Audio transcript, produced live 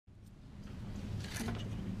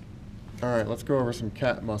All right, let's go over some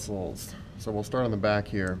cat muscles. So we'll start on the back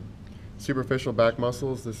here. Superficial back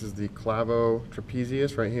muscles, this is the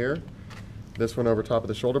Clavotrapezius right here. This one over top of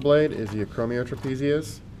the shoulder blade is the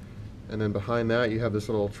Acromiotrapezius. And then behind that you have this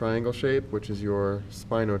little triangle shape, which is your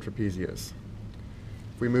Spinotrapezius.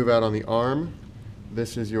 If we move out on the arm,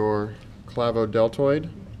 this is your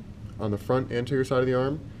Clavodeltoid on the front anterior side of the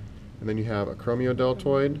arm. And then you have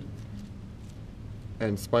Acromiodeltoid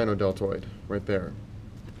and Spinodeltoid right there.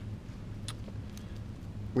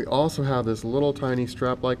 We also have this little tiny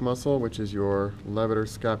strap-like muscle, which is your Levator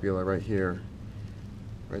scapula right here,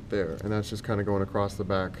 right there. And that's just kind of going across the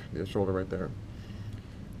back, the shoulder right there.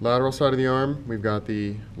 Lateral side of the arm, we've got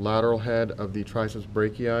the lateral head of the Triceps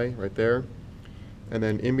brachii right there. And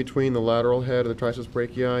then in between the lateral head of the Triceps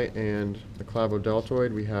brachii and the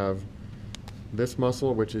Clavodeltoid, we have this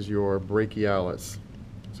muscle, which is your Brachialis.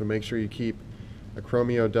 So make sure you keep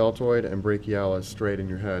Acromiodeltoid and Brachialis straight in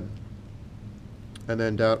your head. And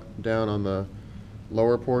then down on the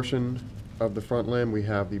lower portion of the front limb, we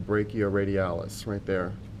have the Brachioradialis right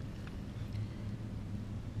there.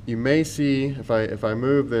 You may see, if I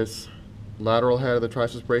move this lateral head of the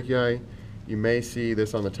Triceps brachii, you may see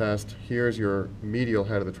this on the test. Here's your medial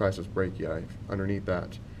head of the Triceps brachii underneath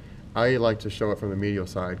that. I like to show it from the medial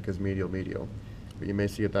side because medial, but you may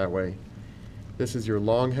see it that way. This is your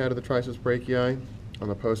long head of the Triceps brachii on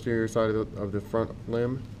the posterior side of the front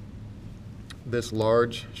limb. This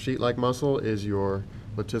large sheet-like muscle is your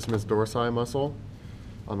Latissimus dorsi muscle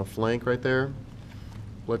on the flank right there.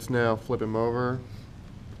 Let's now flip him over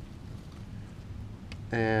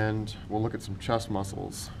and we'll look at some chest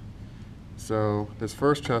muscles. So this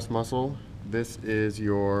first chest muscle, this is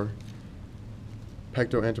your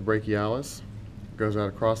Pectoantebrachialis. It goes out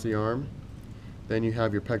across the arm. Then you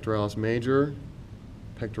have your pectoralis major,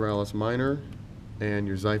 pectoralis minor, and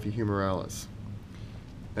your Xiphihumeralis.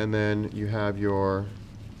 And then you have your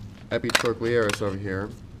epitrochlearis over here,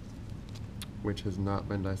 which has not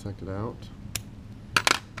been dissected out.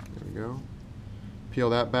 There we go. Peel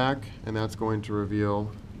that back, and that's going to reveal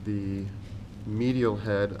the medial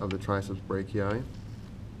head of the Triceps brachii,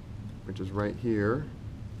 which is right here.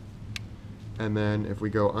 And then if we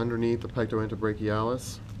go underneath the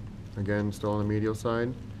Pectoantebrachialis, again still on the medial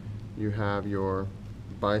side, you have your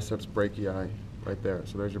biceps brachii right there.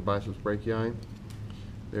 So there's your biceps brachii.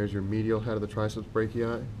 There's your medial head of the Triceps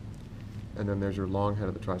brachii, and then there's your long head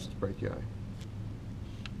of the Triceps brachii.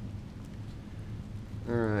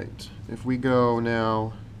 All right, if we go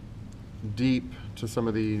now deep to some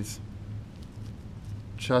of these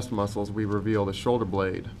chest muscles, we reveal the shoulder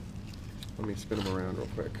blade. Let me spin them around real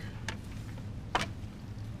quick.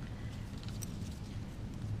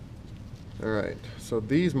 All right, so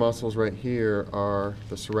these muscles right here are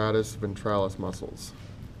the serratus ventralis muscles.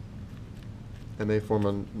 And they form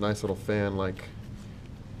a nice little fan-like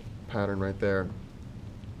pattern right there.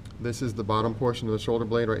 This is the bottom portion of the shoulder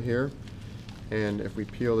blade right here. And if we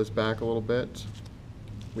peel this back a little bit,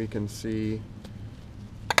 we can see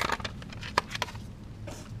a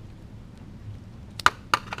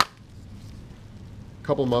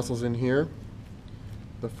couple muscles in here.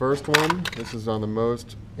 The first one, this is on the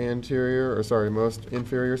most inferior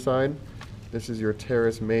side. This is your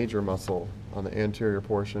Teres major muscle on the anterior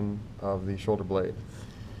portion of the shoulder blade.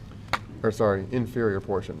 Inferior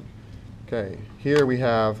portion. Okay, here we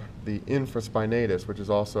have the infraspinatus, which is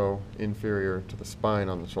also inferior to the spine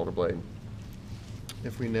on the shoulder blade.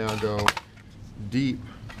 If we now go deep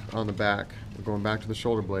on the back, we're going back to the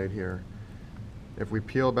shoulder blade here. If we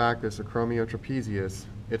peel back this Acromiotrapezius,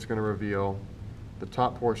 it's going to reveal the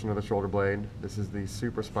top portion of the shoulder blade. This is the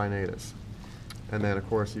supraspinatus. And then, of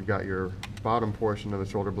course, you've got your bottom portion of the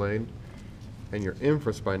shoulder blade and your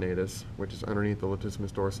infraspinatus, which is underneath the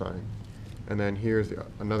Latissimus dorsi. And then here's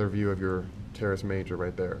another view of your teres major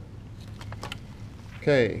right there.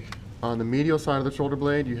 Okay, on the medial side of the shoulder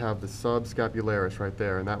blade, you have the subscapularis right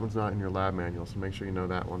there, and that one's not in your lab manual, so make sure you know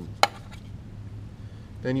that one.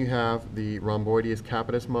 Then you have the rhomboideus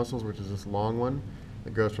capitis muscles, which is this long one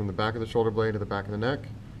that goes from the back of the shoulder blade to the back of the neck.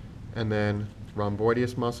 And then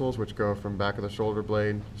rhomboideus muscles, which go from back of the shoulder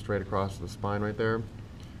blade straight across the spine right there,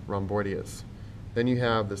 rhomboideus. Then you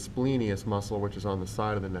have the splenius muscle, which is on the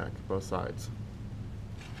side of the neck, both sides.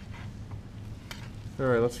 All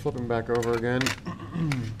right, let's flip them back over again.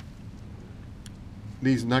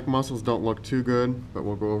 These neck muscles don't look too good, but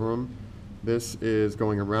we'll go over them. This is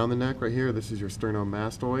going around the neck right here. This is your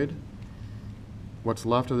sternomastoid. What's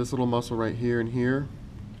left of this little muscle right here and here,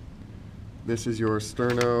 this is your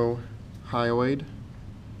Sternohyoid,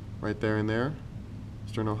 right there and there,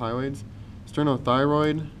 Sternohyoids.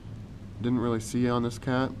 Sternothyroid, didn't really see on this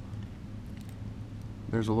cat.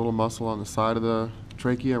 There's a little muscle on the side of the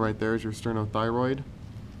trachea. Right there is your sternothyroid.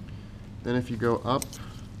 Then if you go up,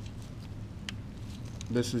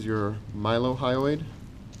 this is your mylohyoid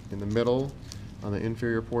in the middle on the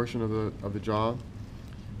inferior portion of the jaw.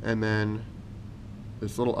 And then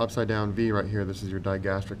this little upside down V right here, this is your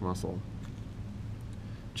digastric muscle.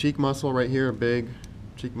 Cheek muscle right here, big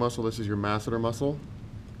cheek muscle, this is your masseter muscle.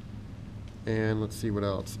 And let's see what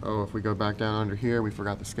else. Oh, if we go back down under here, we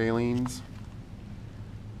forgot the scalenes.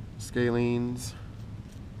 Scalenes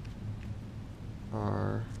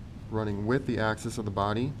are running with the axis of the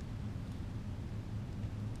body.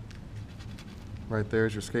 Right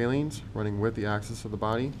there's your scalenes, running with the axis of the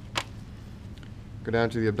body. Go down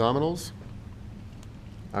to the abdominals.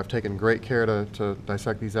 I've taken great care to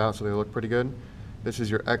dissect these out so they look pretty good. This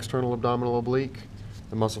is your external abdominal oblique.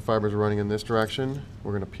 The muscle fibers are running in this direction.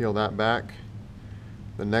 We're going to peel that back.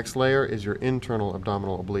 The next layer is your internal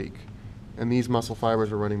abdominal oblique. And these muscle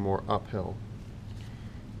fibers are running more uphill.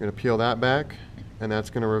 You're going to peel that back, and that's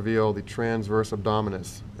going to reveal the transverse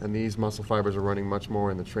abdominis. And these muscle fibers are running much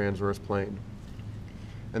more in the transverse plane.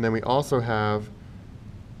 And then we also have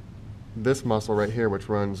this muscle right here, which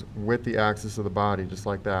runs with the axis of the body, just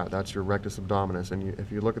like that. That's your rectus abdominis. And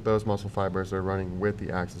if you look at those muscle fibers, they're running with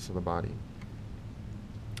the axis of the body.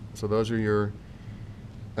 So those are your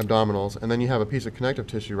abdominals. And then you have a piece of connective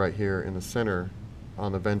tissue right here in the center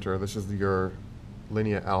on the venter. This is your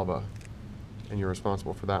linea alba, and you're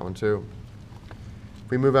responsible for that one too.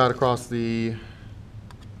 If we move out across the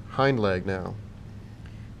hind leg now,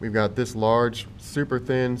 we've got this large, super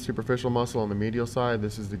thin, superficial muscle on the medial side.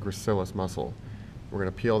 This is the gracilis muscle. We're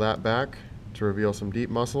going to peel that back to reveal some deep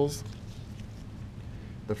muscles.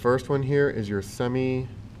 The first one here is your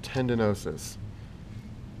semitendinosus.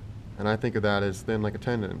 And I think of that as thin like a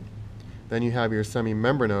tendon. Then you have your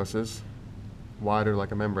semimembranosus, wider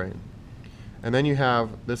like a membrane. And then you have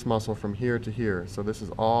this muscle from here to here. So this is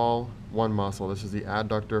all one muscle. This is the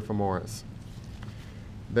adductor femoris.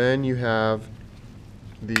 Then you have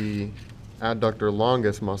the adductor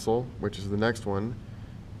longus muscle, which is the next one,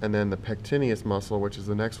 and then the pectineus muscle, which is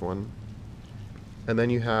the next one. And then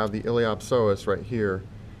you have the iliopsoas right here,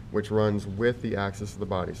 which runs with the axis of the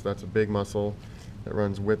body. So that's a big muscle that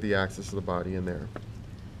runs with the axis of the body in there.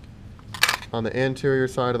 On the anterior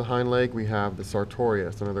side of the hind leg, we have the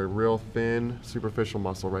sartorius, another real thin, superficial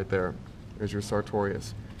muscle right there. There's your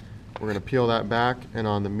sartorius. We're going to peel that back, and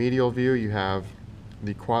on the medial view, you have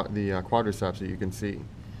the quadriceps that you can see.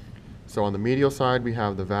 So on the medial side, we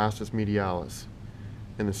have the vastus medialis.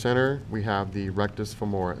 In the center, we have the rectus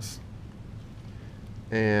femoris.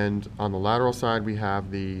 And on the lateral side, we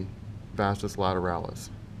have the vastus lateralis.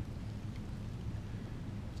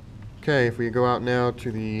 Okay, if we go out now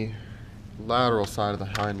to the lateral side of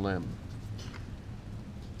the hind limb.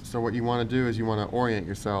 So what you want to do is you want to orient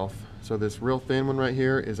yourself. So this real thin one right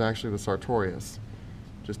here is actually the sartorius,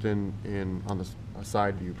 just on the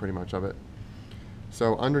side view pretty much of it.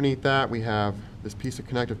 So underneath that we have this piece of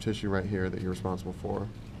connective tissue right here that you're responsible for.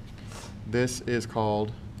 This is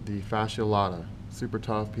called the fascia lata, super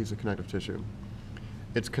tough piece of connective tissue.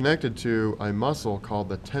 It's connected to a muscle called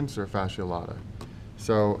the tensor fascia lata.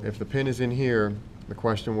 So if the pin is in here, the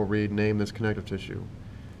question will read, name this connective tissue.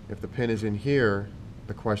 If the pin is in here,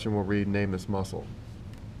 the question will read, name this muscle.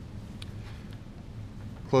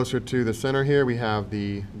 Closer to the center here, we have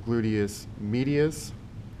the gluteus medius,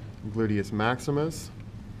 gluteus maximus.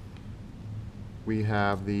 We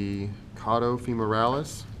have the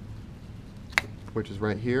caudofemoralis, which is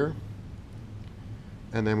right here.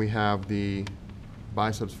 And then we have the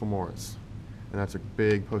biceps femoris, and that's a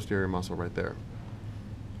big posterior muscle right there.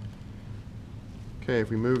 Okay,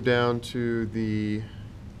 if we move down to the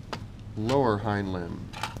lower hind limb.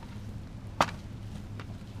 I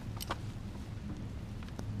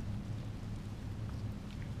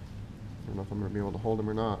don't know if I'm going to be able to hold him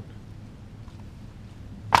or not.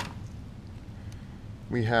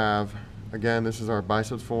 We have, again, this is our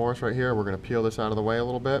biceps femoris right here. We're going to peel this out of the way a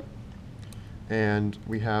little bit. And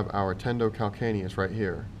we have our tendocalcaneus right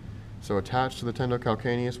here. So attached to the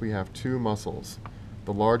tendocalcaneus, we have two muscles.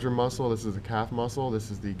 The larger muscle, this is the calf muscle, this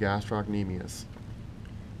is the gastrocnemius.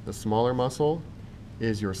 The smaller muscle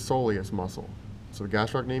is your soleus muscle. So the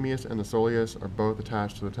gastrocnemius and the soleus are both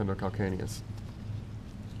attached to the tendocalcaneus.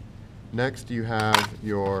 Next, you have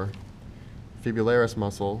your fibularis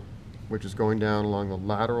muscle, which is going down along the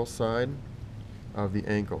lateral side of the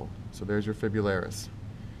ankle. So there's your fibularis.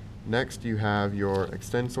 Next, you have your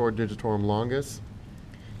extensor digitorum longus,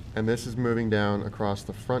 and this is moving down across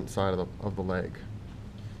the front side of the leg.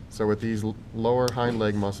 So with these lower hind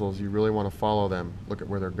leg muscles, you really want to follow them, look at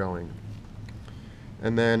where they're going.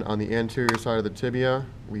 And then on the anterior side of the tibia,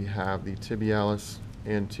 we have the tibialis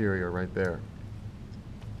anterior right there.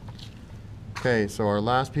 Okay, so our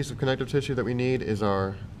last piece of connective tissue that we need is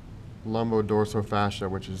our lumbodorsofascia,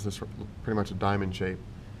 which is this pretty much a diamond shape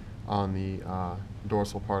on the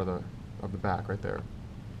dorsal part of the back right there.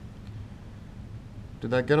 Did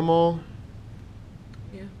that get them all?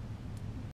 Yeah.